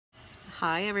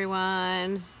Hi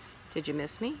everyone. Did you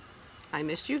miss me? I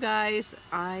missed you guys.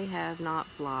 I have not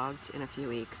vlogged in a few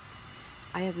weeks.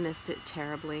 I have missed it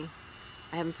terribly.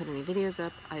 I haven't put any videos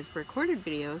up. I've recorded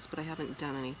videos, but I haven't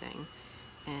done anything.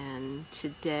 And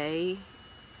today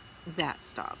that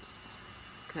stops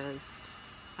because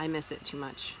I miss it too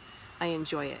much. I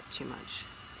enjoy it too much.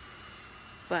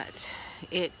 But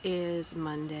it is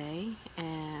Monday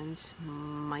and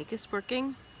Mike is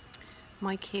working.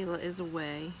 My Kayla is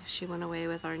away. She went away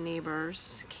with our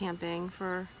neighbors camping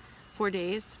for 4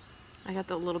 days. I got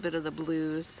a little bit of the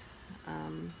blues.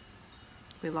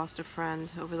 We lost a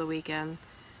friend over the weekend,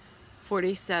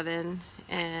 47,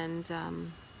 and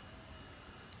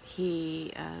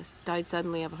he died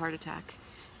suddenly of a heart attack.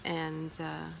 And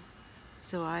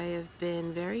so I have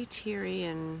been very teary,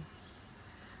 and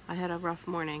I had a rough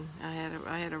morning. I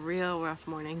had a real rough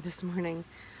morning this morning,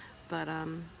 but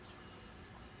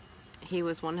he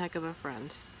was one heck of a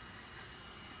friend.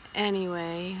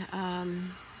 Anyway,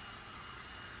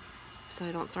 so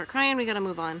I don't start crying, we gotta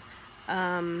move on.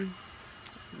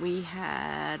 We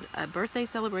had a birthday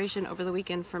celebration over the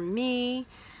weekend for me.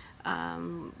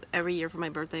 Every year for my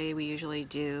birthday we usually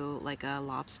do like a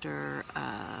lobster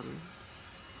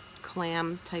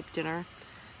clam type dinner.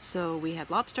 So we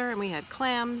had lobster and we had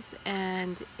clams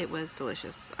and it was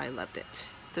delicious. I loved it.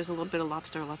 There's a little bit of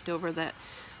lobster left over that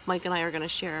Mike and I are going to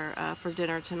share for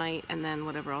dinner tonight, and then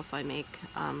whatever else I make.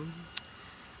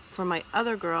 For my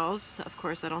other girls, of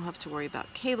course, I don't have to worry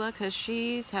about Kayla because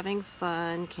she's having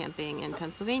fun camping in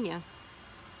Pennsylvania.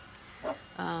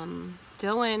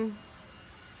 Dylan,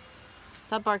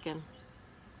 stop barking.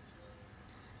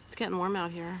 It's getting warm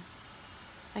out here.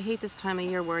 I hate this time of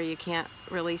year where you can't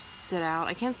really sit out.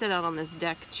 I can't sit out on this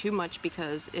deck too much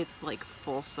because it's like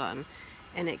full sun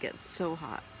and it gets so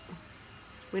hot.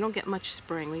 We don't get much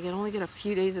spring. We only get a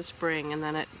few days of spring and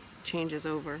then it changes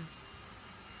over.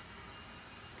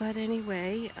 But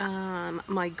anyway,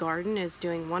 my garden is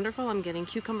doing wonderful. I'm getting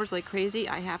cucumbers like crazy.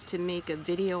 I have to make a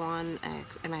video on,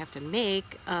 and I have to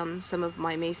make some of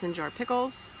my mason jar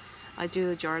pickles. I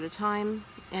do a jar at a time.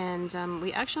 And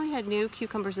we actually had new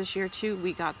cucumbers this year too.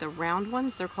 We got the round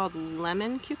ones. They're called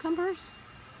lemon cucumbers.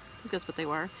 I think that's what they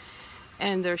were.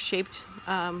 And they're shaped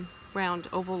round,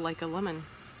 oval like a lemon.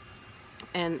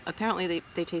 And apparently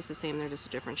they taste the same, they're just a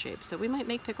different shape. So we might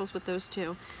make pickles with those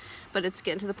too. But it's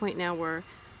getting to the point now where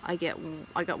I got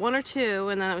one or two,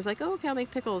 and then I was like, oh, okay, I'll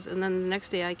make pickles. And then the next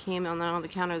day I came on the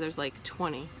counter, there's like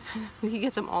 20. You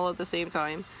get them all at the same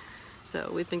time.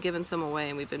 So we've been giving some away,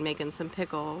 and we've been making some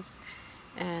pickles.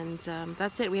 And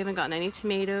that's it. We haven't gotten any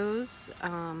tomatoes.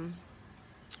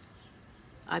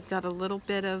 I've got a little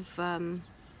bit of...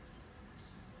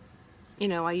 you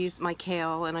know, I used my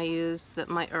kale and I used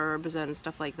my herbs and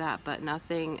stuff like that, but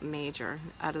nothing major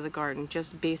out of the garden,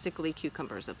 just basically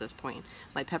cucumbers at this point.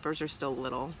 My peppers are still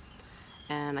little,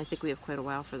 and I think we have quite a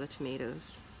while for the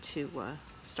tomatoes to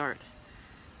start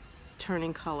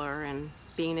turning color and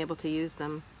being able to use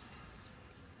them.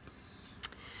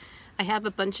 I have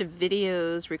a bunch of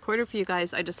videos recorded for you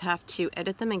guys. I just have to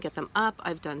edit them and get them up.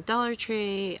 I've done Dollar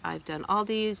Tree, I've done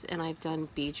Aldi's, and I've done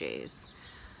BJ's.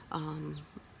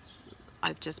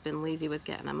 I've just been lazy with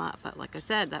getting them up, but like I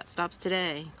said, that stops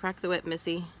today. Crack the whip,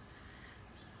 Missy.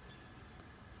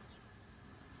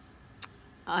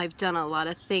 I've done a lot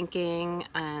of thinking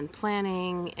and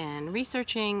planning and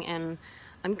researching, and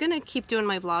I'm gonna keep doing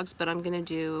my vlogs, but I'm gonna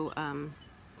do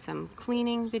some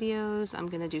cleaning videos. I'm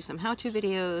gonna do some how-to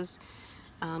videos.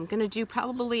 I'm gonna do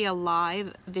probably a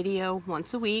live video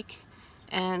once a week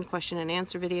and question and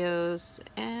answer videos,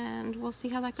 and we'll see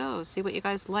how that goes. See what you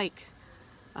guys like.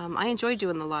 I enjoy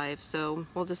doing the live, so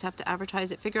we'll just have to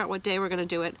advertise it, figure out what day we're going to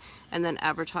do it, and then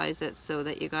advertise it so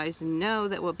that you guys know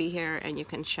that we'll be here and you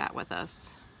can chat with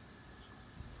us.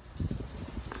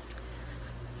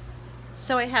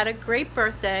 So I had a great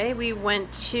birthday. We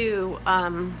went to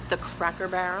the Cracker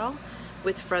Barrel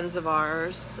with friends of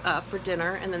ours for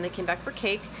dinner, and then they came back for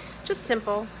cake. Just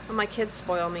simple. When my kids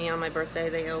spoil me on my birthday,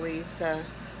 they always,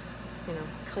 you know,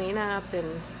 clean up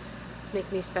and make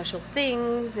me special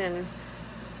things and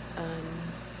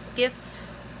gifts.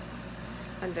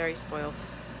 I'm very spoiled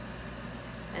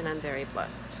and I'm very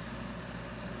blessed.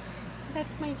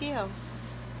 That's my deal.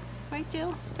 Right,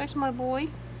 Dill? That's my boy.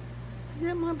 Is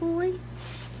that my boy?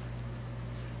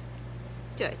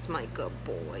 That's my good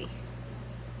boy.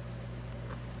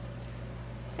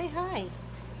 Say hi.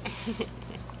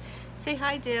 Say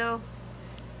hi, Dill.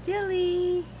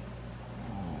 Dilly.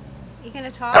 You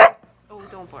gonna talk? Oh,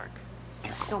 don't bark.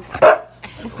 Don't bark.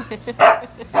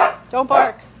 Don't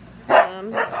bark.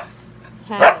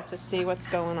 Hannah to see what's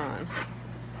going on.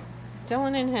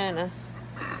 Dylan and Hannah.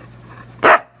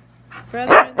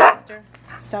 Brother and sister.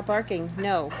 Stop barking.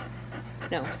 No.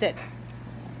 No, sit.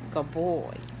 Good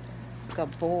boy.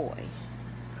 Good boy.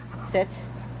 Sit.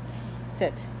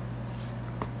 Sit.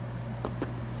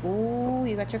 Ooh,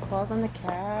 you got your claws on the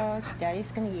couch.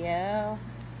 Daddy's gonna yell.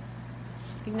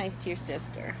 Be nice to your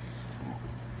sister.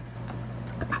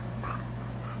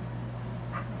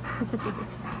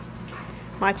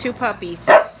 My two puppies.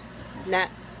 Nah.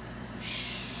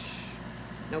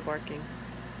 No barking.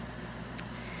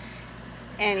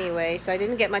 Anyway, so I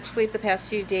didn't get much sleep the past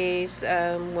few days.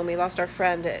 When we lost our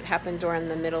friend, it happened during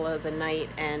the middle of the night,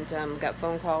 and got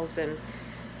phone calls, and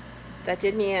that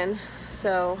did me in.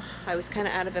 So I was kind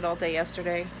of out of it all day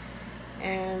yesterday,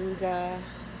 and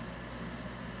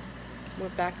we're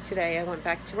back today. I went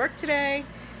back to work today,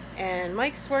 and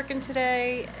Mike's working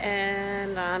today,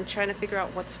 and I'm trying to figure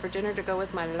out what's for dinner to go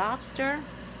with my lobster.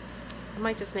 I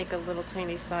might just make a little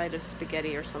tiny side of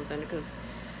spaghetti or something, because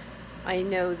I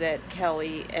know that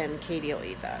Kelly and Katie will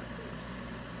eat that.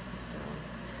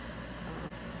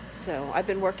 So I've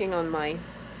been working on my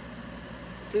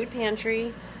food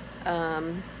pantry,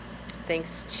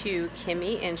 thanks to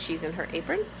Kimmy, and she's in her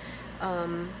apron.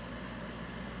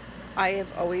 I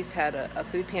have always had a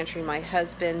food pantry. My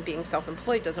husband, being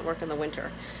self-employed, doesn't work in the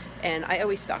winter, and I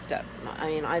always stocked up. I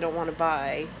mean, I don't want to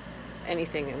buy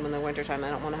anything in the winter time. I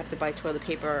don't want to have to buy toilet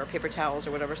paper or paper towels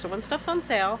or whatever. So when stuff's on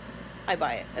sale, I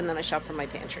buy it, and then I shop for my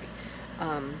pantry.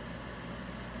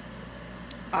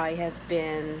 I have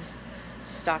been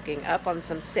stocking up on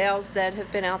some sales that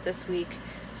have been out this week,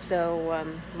 so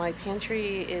my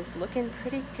pantry is looking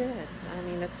pretty good. I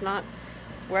mean, it's not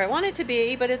where I want it to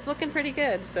be, but it's looking pretty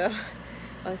good. So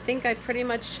I think I pretty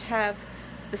much have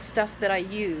the stuff that I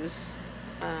use.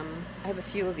 I have a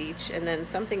few of each, and then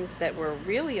some things that were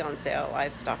really on sale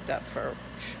I've stocked up for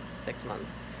 6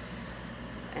 months.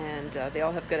 And they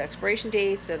all have good expiration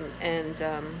dates, and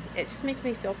it just makes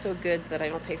me feel so good that I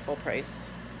don't pay full price.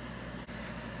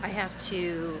 I have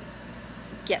to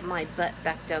get my butt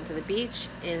back down to the beach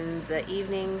in the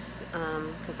evenings,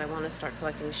 because I want to start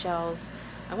collecting shells.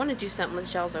 I want to do something with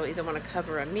shells. I either want to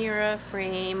cover a mirror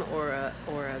frame or a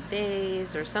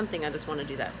vase or something. I just want to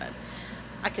do that. But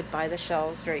I could buy the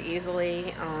shells very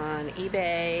easily on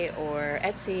eBay or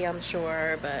Etsy, I'm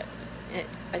sure, but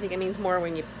I think it means more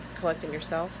when you collect them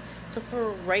yourself. So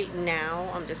for right now,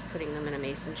 I'm just putting them in a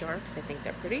mason jar because I think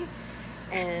they're pretty,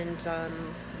 and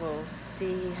we'll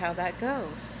see how that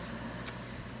goes.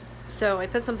 So I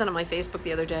put something on my Facebook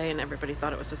the other day, and everybody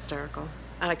thought it was hysterical,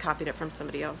 and I copied it from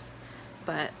somebody else.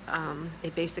 But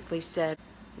it basically said,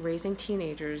 raising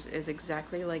teenagers is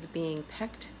exactly like being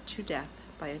pecked to death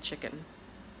by a chicken.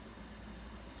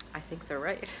 I think they're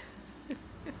right. Okay,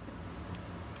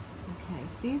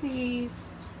 see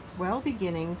these Well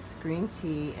Beginnings green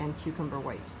tea and cucumber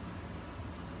wipes.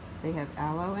 They have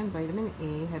aloe and vitamin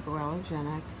E,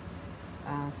 hypoallergenic,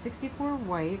 64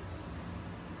 wipes.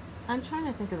 I'm trying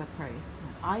to think of the price.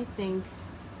 I think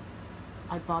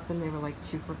I bought them, they were like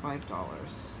 2 for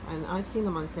 $5, and I've seen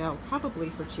them on sale probably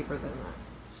for cheaper than that.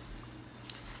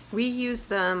 We use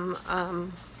them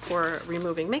for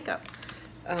removing makeup.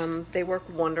 They work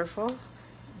wonderful.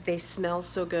 They smell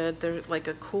so good. They're like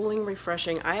a cooling,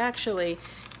 refreshing. I actually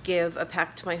give a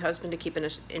pack to my husband to keep in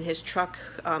his truck.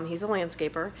 He's a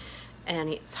landscaper, and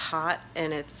it's hot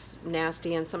and it's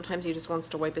nasty, and sometimes he just wants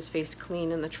to wipe his face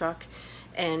clean in the truck.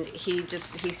 And he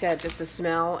said just the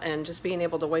smell and just being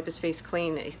able to wipe his face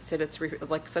clean, he said it's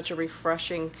like such a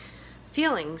refreshing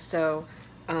feeling. So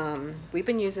we've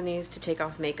been using these to take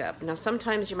off makeup. Now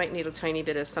sometimes you might need a tiny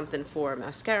bit of something for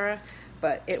mascara,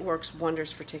 but it works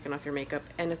wonders for taking off your makeup,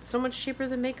 and it's so much cheaper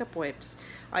than makeup wipes.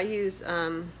 I use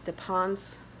the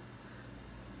Pond's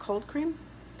Cold Cream,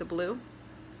 the blue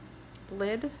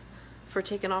lid, for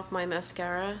taking off my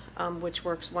mascara, which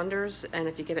works wonders, and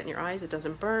if you get it in your eyes, it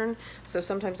doesn't burn. So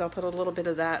sometimes I'll put a little bit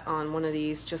of that on one of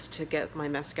these just to get my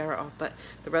mascara off, but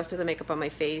the rest of the makeup on my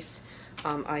face,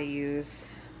 I use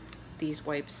these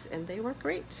wipes, and they work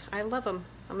great. I love them.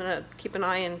 I'm gonna keep an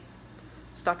eye and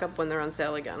stock up when they're on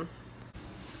sale again.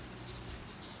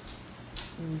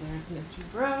 And there's Miss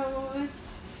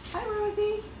Rose. Hi,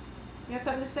 Rosie. You got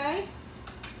something to say?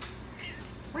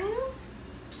 Well,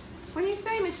 what do you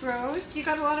say, Miss Rose? You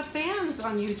got a lot of fans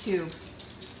on YouTube.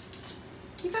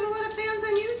 You got a lot of fans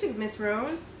on YouTube, Miss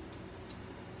Rose.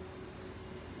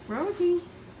 Rosie.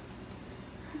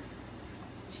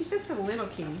 She's just a little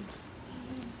kitty.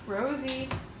 Rosie.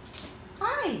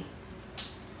 Hi. And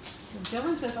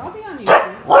Dylan says, I'll be on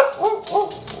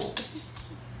YouTube.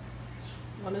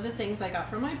 One of the things I got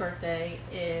for my birthday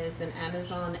is an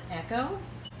Amazon Echo.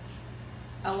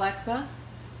 Alexa,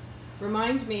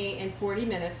 remind me in 40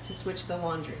 minutes to switch the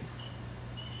laundry.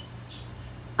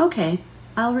 Okay,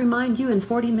 I'll remind you in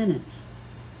 40 minutes.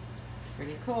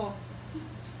 Pretty cool.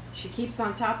 She keeps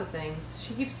on top of things.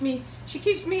 She keeps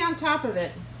me on top of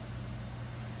it.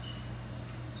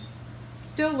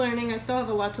 Still learning. I still have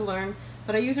a lot to learn,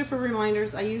 but I use her for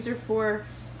reminders. I use her for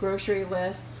grocery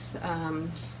lists.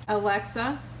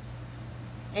 Alexa,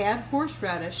 add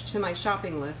horseradish to my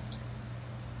shopping list.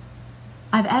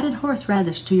 I've added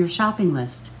horseradish to your shopping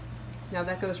list. Now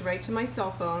that goes right to my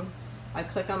cell phone. I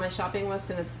click on my shopping list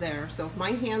and it's there. So if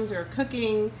my hands are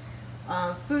cooking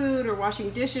food or washing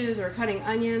dishes or cutting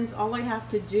onions, all I have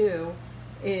to do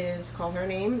is call her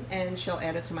name and she'll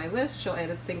add it to my list. She'll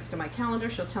add things to my calendar.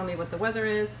 She'll tell me what the weather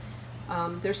is.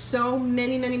 There's so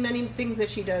many things that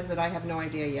she does that I have no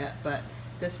idea yet, but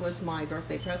this was my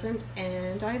birthday present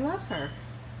and I love her.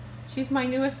 She's my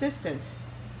new assistant.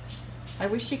 I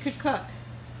wish she could cook.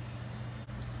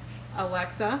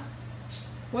 Alexa,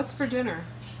 what's for dinner?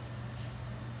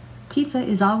 Pizza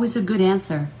is always a good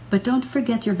answer, but don't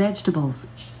forget your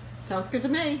vegetables. Sounds good to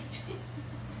me.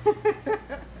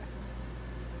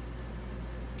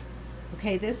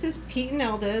 Okay, this is Pete and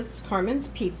Elda's Carmen's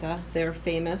Pizza. They're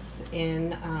famous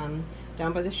in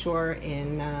down by the shore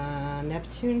in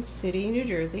Neptune City, New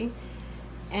Jersey,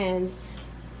 and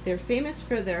they're famous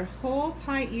for their Whole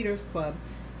Pie Eaters Club.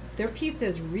 Their pizza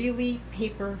is really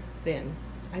paper thin.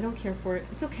 I don't care for it.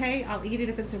 It's okay. I'll eat it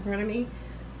if it's in front of me,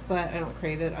 but I don't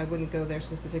crave it. I wouldn't go there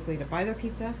specifically to buy their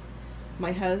pizza.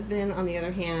 My husband, on the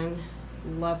other hand,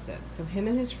 loves it. So him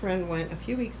and his friend went a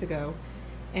few weeks ago,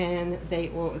 and they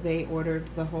ordered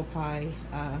the Whole Pie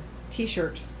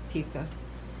t-shirt pizza.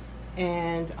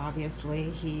 And obviously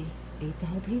he ate the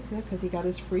whole pizza because he got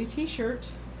his free t-shirt.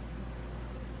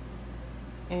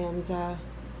 And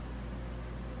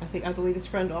I believe his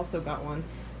friend also got one.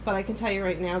 But I can tell you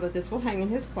right now that this will hang in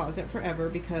his closet forever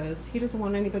because he doesn't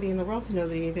want anybody in the world to know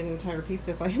that he ate an entire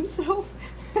pizza by himself.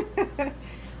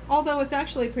 Although it's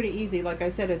actually pretty easy. Like I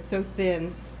said, it's so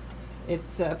thin.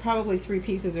 It's probably 3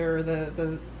 pieces or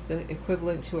the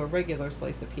equivalent to a regular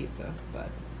slice of pizza. But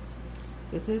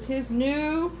this is his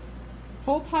new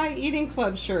Whole Pie Eating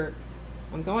Club shirt.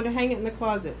 I'm going to hang it in the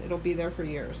closet. It'll be there for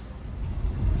years.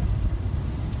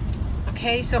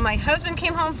 Okay, so my husband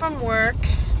came home from work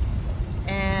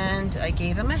and I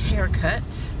gave him a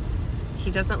haircut.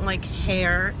 He doesn't like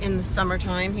hair in the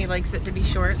summertime. He likes it to be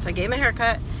short. So I gave him a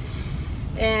haircut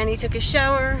and he took a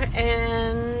shower,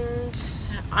 and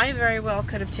I very well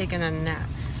could have taken a nap,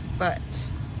 but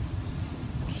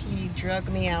he drug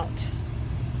me out.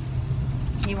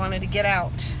 He wanted to get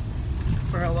out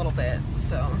for a little bit,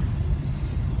 so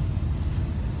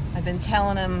I've been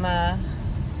telling him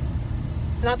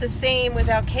it's not the same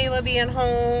without Kayla being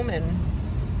home, and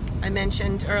I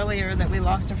mentioned earlier that we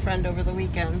lost a friend over the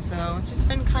weekend, so it's just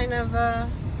been kind of a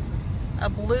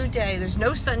blue day. There's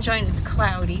no sunshine, it's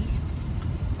cloudy,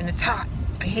 and it's hot.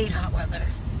 I hate hot weather.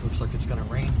 Looks like it's gonna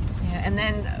rain. Yeah, and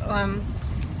then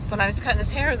when I was cutting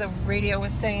his hair, the radio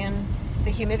was saying the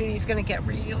humidity is going to get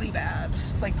really bad,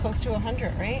 like close to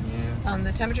 100, right? Yeah.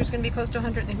 The temperature is going to be close to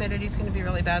 100, and the humidity is going to be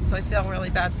really bad, so I feel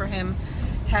really bad for him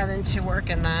having to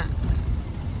work in that.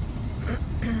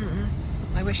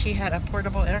 I wish he had a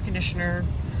portable air conditioner,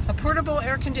 a portable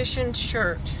air conditioned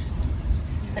shirt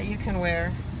that you can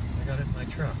wear. I got it in my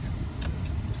truck.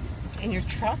 In your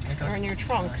truck or in your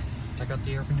trunk? I got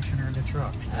the air conditioner in the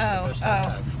truck. I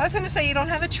was going to say, you don't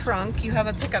have a trunk, you have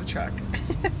a pickup truck.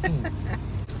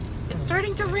 It's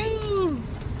starting to rain.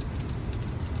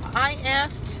 I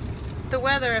asked the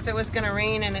weather if it was going to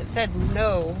rain and it said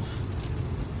no.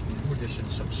 We're just in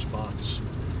some spots.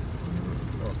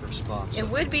 It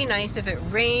would be nice if it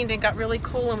rained and got really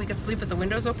cool and we could sleep with the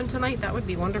windows open tonight. That would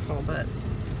be wonderful, but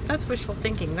that's wishful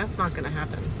thinking. That's not going to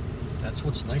happen. That's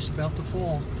what's nice about the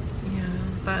fall. Yeah,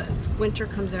 but winter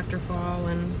comes after fall,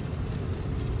 and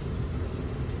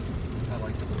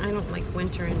I don't like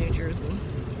winter in New Jersey.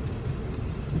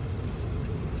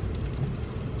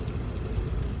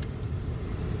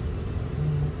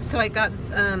 So I got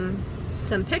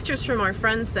some pictures from our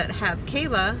friends that have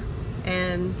Kayla,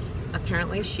 and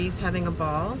apparently she's having a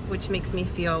ball, which makes me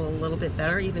feel a little bit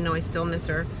better, even though I still miss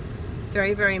her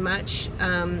very, very much.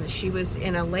 She was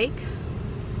in a lake,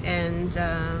 and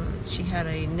she had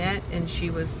a net, and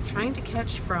she was trying to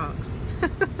catch frogs.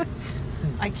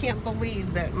 I can't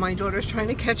believe that my daughter's trying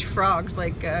to catch frogs.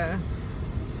 Like,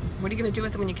 what are you going to do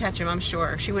with them when you catch them? I'm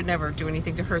sure she would never do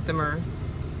anything to hurt them, or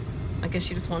I guess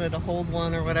she just wanted to hold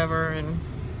one or whatever.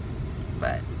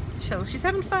 But so she's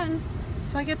having fun.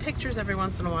 So I get pictures every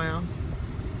once in a while.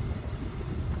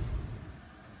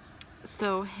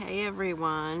 So hey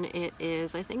everyone, it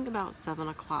is I think about 7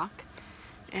 o'clock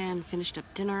and finished up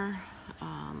dinner.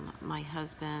 my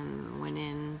husband went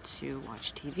in to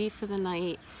watch TV for the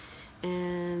night,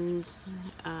 and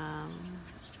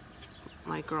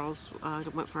my girls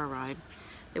went for a ride.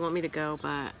 They want me to go,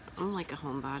 but I'm like a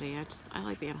homebody. I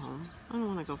like being home. I don't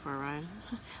want to go for a ride.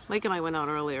 Mike and I went out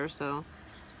earlier, so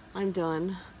I'm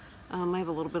done. I have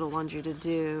a little bit of laundry to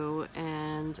do,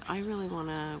 and I really want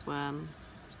to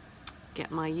get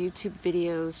my YouTube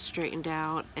videos straightened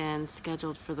out and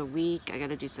scheduled for the week. I got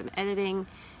to do some editing,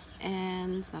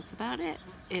 and that's about it.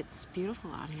 It's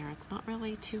beautiful out here. It's not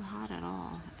really too hot at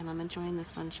all, and I'm enjoying the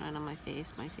sunshine on my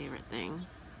face, my favorite thing.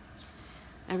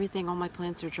 Everything, all my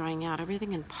plants are drying out.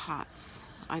 Everything in pots,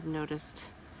 I've noticed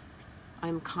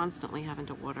I'm constantly having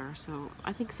to water. So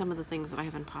I think some of the things that I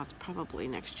have in pots, probably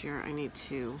next year I need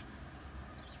to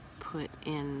put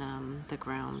in the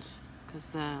ground,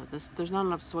 because there's not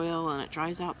enough soil and it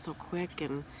dries out so quick,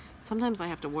 and sometimes I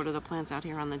have to water the plants out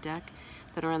here on the deck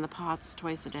that are in the pots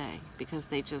twice a day because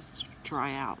they just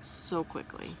dry out so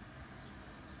quickly.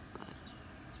 But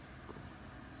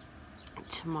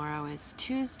tomorrow is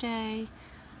Tuesday.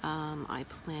 I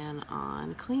plan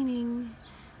on cleaning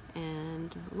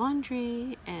and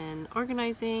laundry and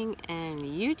organizing and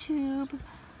YouTube.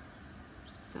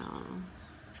 So,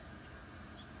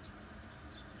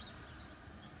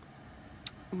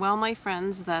 well, my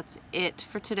friends, that's it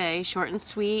for today. Short and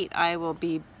sweet. I will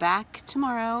be back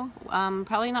tomorrow.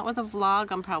 Probably not with a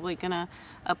vlog. I'm probably gonna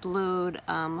upload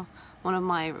one of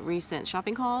my recent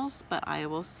shopping hauls, but I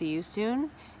will see you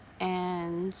soon.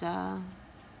 And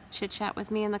chit chat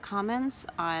with me in the comments.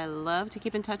 I love to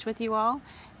keep in touch with you all,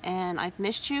 and I've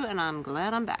missed you, and I'm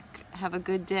glad I'm back. Have a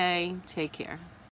good day. Take care.